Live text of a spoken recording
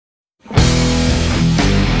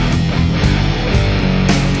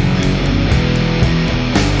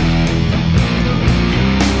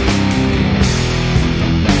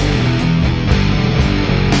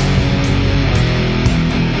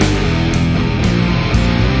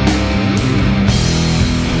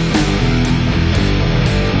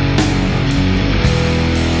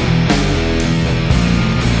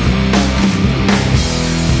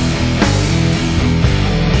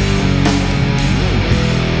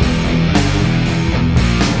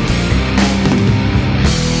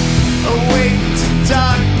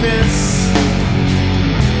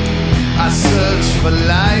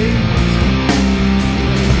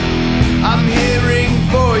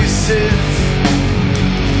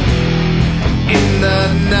the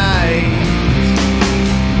night.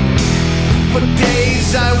 For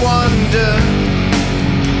days I wander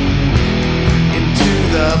into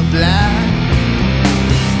the black.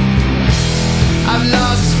 I've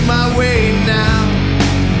lost my way now,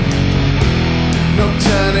 no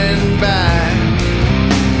turning back.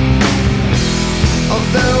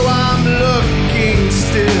 Although I'm looking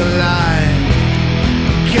still, I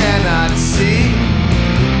cannot see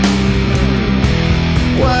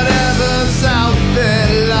whatever's out there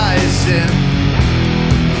lies in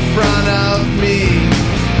front of me.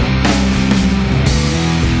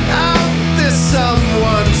 Out there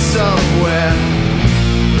someone somewhere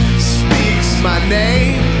speaks my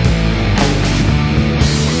name.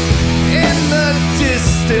 In the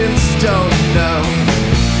distance, don't know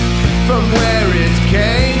from where it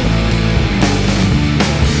came.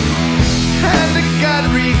 And God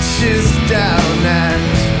reaches down and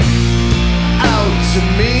out to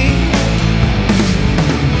me,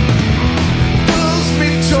 pulls me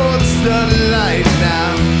towards the light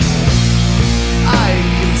now. I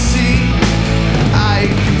can see, I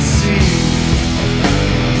can see.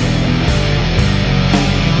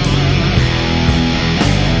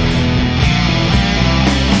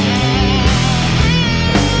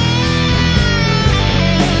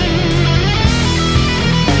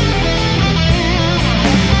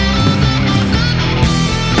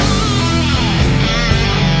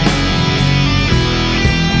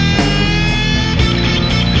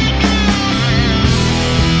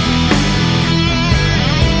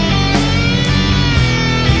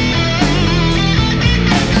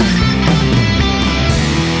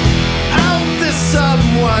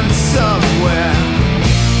 Someone somewhere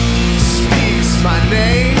speaks my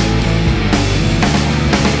name.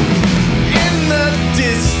 In the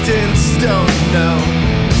distance, don't know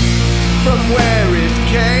from where